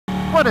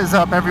What is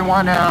up,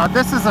 everyone?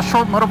 This is a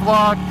short moto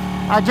vlog.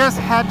 I just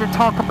had to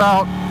talk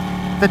about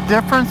the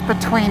difference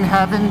between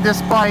having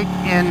this bike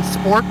in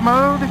sport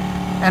mode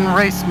and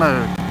race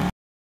mode.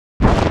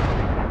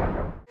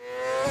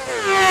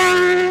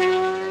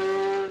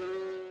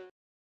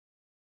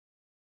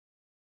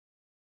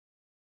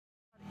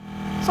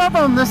 So I've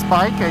owned this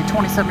bike, a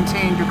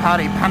 2017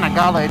 Ducati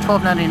Panigale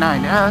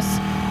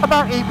 1299S,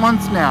 about 8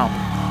 months now.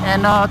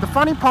 And the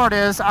funny part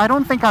is, I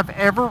don't think I've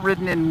ever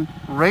ridden in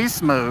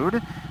race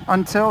mode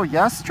until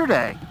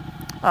yesterday.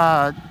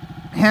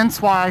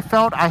 Hence why I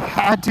felt I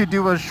had to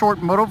do a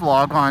short moto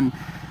vlog on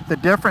the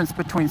difference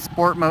between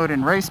sport mode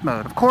and race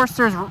mode. Of course,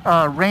 there's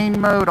rain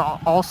mode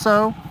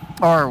also,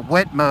 or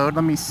wet mode.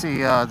 Let me see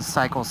the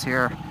cycles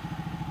here.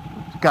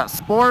 You got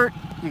sport,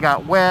 you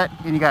got wet,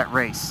 and you got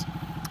race.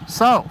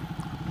 So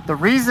the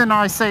reason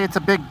I say it's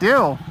a big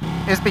deal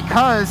is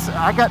because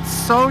I got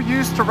so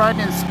used to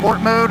riding in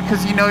sport mode,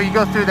 because you know, you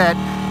go through that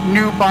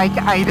new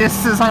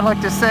bike-itis, as I like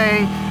to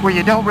say, where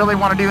you don't really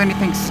want to do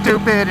anything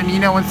stupid. And you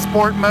know, in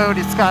sport mode,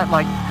 it's got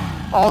like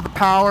all the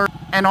power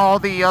and all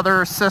the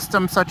other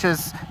systems such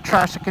as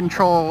traction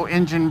control,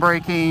 engine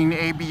braking,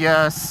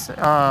 ABS,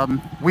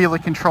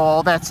 wheelie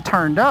control, that's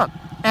turned up.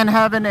 And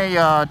having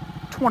a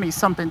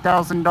 $20-something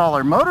thousand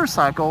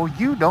motorcycle,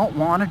 you don't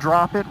want to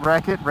drop it,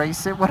 wreck it,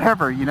 race it,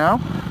 whatever, you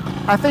know.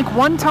 I think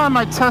one time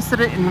I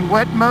tested it in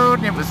wet mode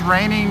and it was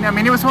raining. I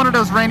mean, it was one of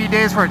those rainy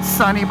days where it's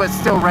sunny but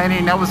still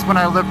raining. That was when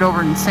I lived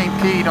over in St.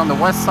 Pete on the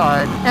west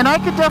side. And I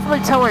could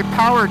definitely tell a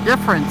power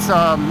difference.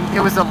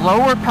 It was a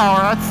lower power,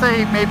 I'd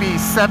say maybe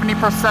 70%,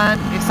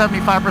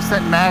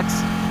 75% max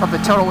of the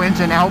total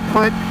engine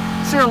output.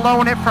 So you're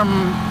lowering it from,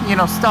 you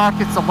know, stock,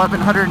 it's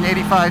 1185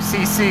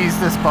 cc's,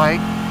 this bike.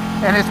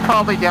 And it's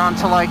probably down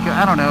to like,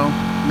 I don't know,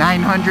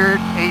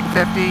 900,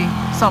 850,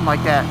 something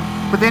like that.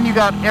 But then you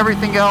got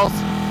everything else.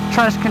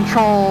 Traction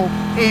control,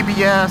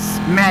 ABS,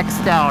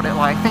 maxed out at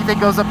like, I think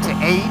that goes up to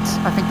 8.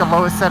 I think the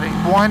lowest setting,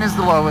 1 is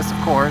the lowest, of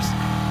course,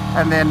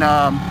 and then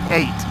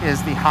 8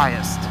 is the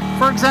highest.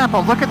 For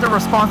example, look at the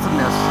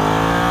responsiveness.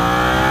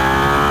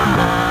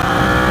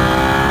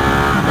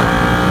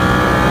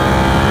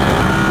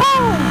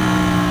 Woo!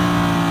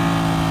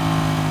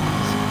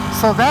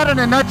 So that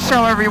in a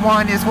nutshell,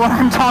 everyone, is what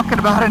I'm talking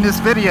about in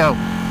this video.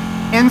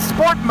 In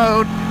sport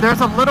mode, there's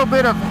a little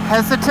bit of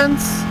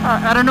hesitance.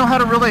 I don't know how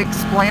to really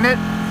explain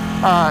it.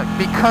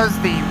 Because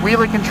the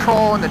wheelie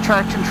control and the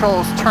traction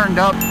control is turned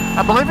up.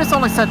 I believe it's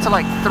only set to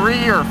like 3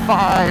 or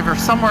 5 or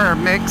somewhere a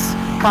mix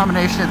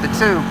combination of the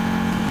two.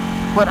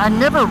 But I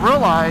never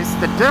realized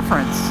the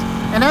difference.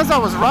 And as I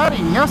was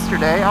riding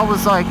yesterday, I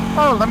was like,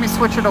 oh, let me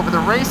switch it over to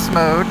race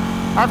mode.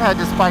 I've had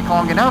this bike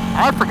long enough,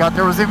 I forgot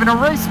there was even a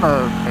race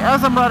mode.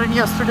 As I'm riding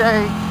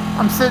yesterday,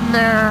 I'm sitting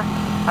there,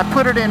 I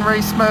put it in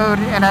race mode,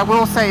 and I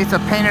will say it's a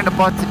pain in the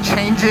butt to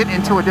change it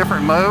into a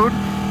different mode.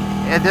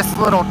 This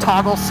little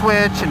toggle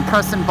switch and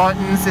pressing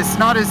buttons, it's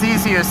not as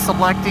easy as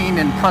selecting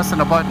and pressing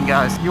a button,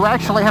 guys. You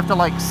actually have to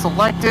like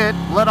select it,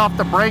 let off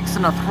the brakes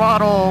and the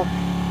throttle,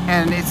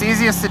 and it's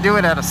easiest to do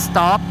it at a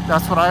stop.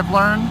 That's what I've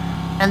learned.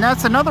 And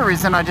that's another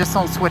reason I just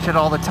don't switch it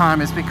all the time,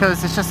 is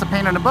because it's just a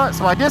pain in the butt.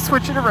 So I did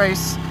switch it to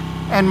race,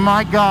 and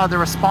my God, the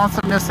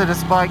responsiveness of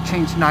this bike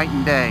changed night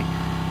and day.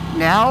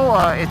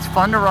 Now it's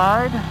fun to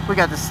ride. We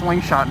got the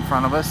slingshot in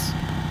front of us.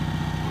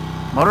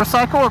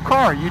 Motorcycle or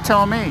car, you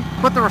tell me.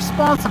 But the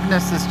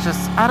responsiveness is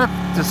just out of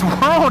this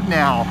world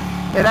now.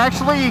 It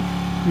actually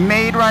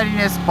made riding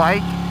this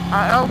bike,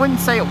 I wouldn't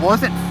say it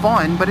wasn't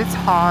fun, but it's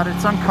hot,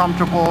 it's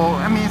uncomfortable.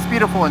 I mean, it's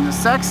beautiful and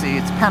sexy,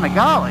 it's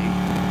Panigale.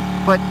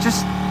 But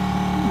just,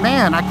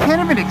 man, I can't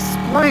even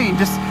explain,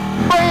 just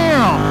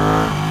BAM!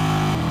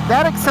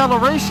 That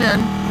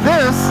acceleration,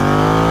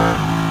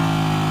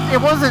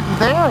 it wasn't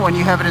there when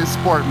you have it in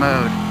sport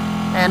mode.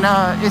 And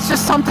it's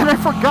just something I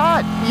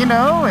forgot, you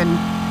know, and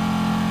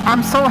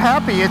I'm so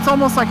happy. It's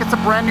almost like it's a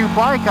brand new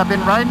bike. I've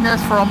been riding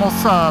this for almost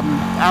an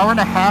hour and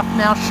a half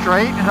now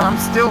straight, and I'm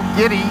still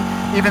giddy,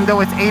 even though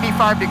it's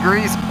 85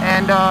 degrees.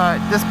 And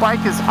this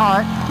bike is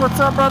hot.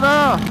 What's up,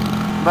 brother?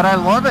 But I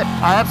love it.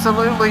 I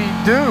absolutely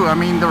do. I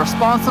mean, the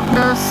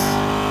responsiveness,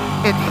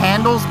 it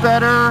handles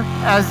better,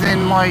 as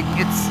in like,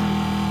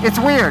 it's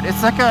weird.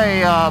 It's like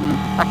a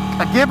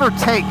give or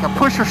take, a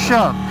push or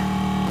shove.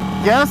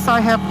 Yes,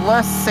 I have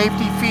less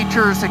safety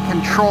features and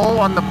control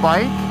on the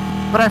bike,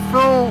 but I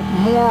feel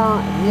more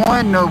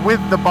one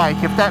with the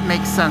bike, if that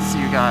makes sense to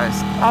you guys.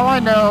 All I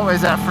know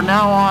is that from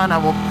now on,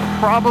 I will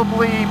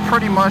probably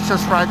pretty much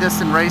just ride this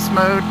in race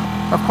mode.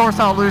 Of course,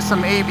 I'll lose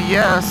some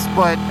ABS,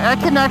 but I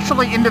can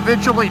actually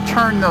individually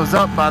turn those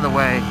up, by the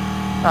way.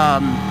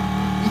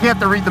 You have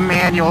to read the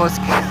manual.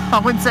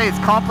 I wouldn't say it's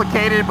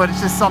complicated, but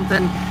it's just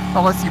something,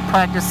 unless you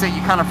practice it,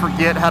 you kind of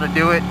forget how to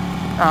do it.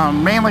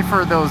 Mainly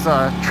for those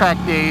track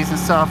days and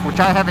stuff, which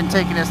I haven't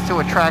taken this to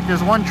a track.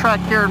 There's one track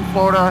here in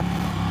Florida,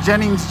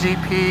 Jennings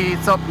GP.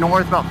 It's up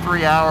north, about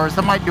 3 hours.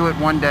 I might do it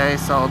one day,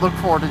 so look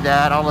forward to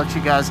that. I'll let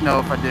you guys know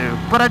if I do.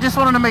 But I just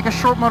wanted to make a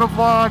short moto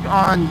vlog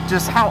on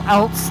just how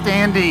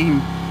outstanding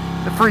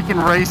the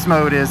freaking race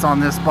mode is on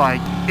this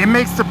bike. It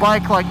makes the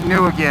bike like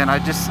new again. I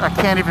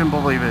can't even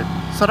believe it.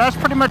 So that's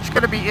pretty much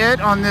going to be it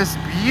on this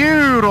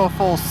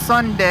beautiful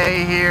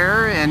Sunday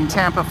here in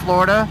Tampa,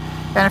 Florida.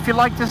 And if you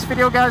like this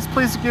video, guys,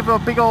 please give it a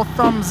big old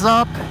thumbs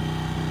up.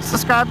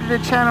 Subscribe to the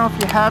channel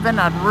if you haven't.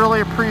 I'd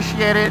really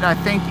appreciate it. I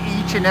thank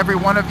each and every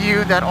one of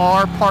you that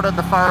are part of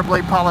the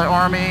Fireblade Pilot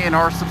Army and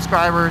are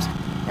subscribers.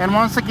 And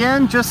once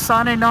again, just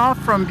signing off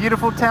from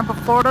beautiful Tampa,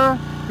 Florida.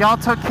 Y'all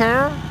take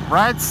care,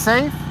 ride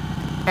safe,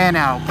 and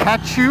I'll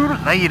catch you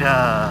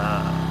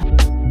later.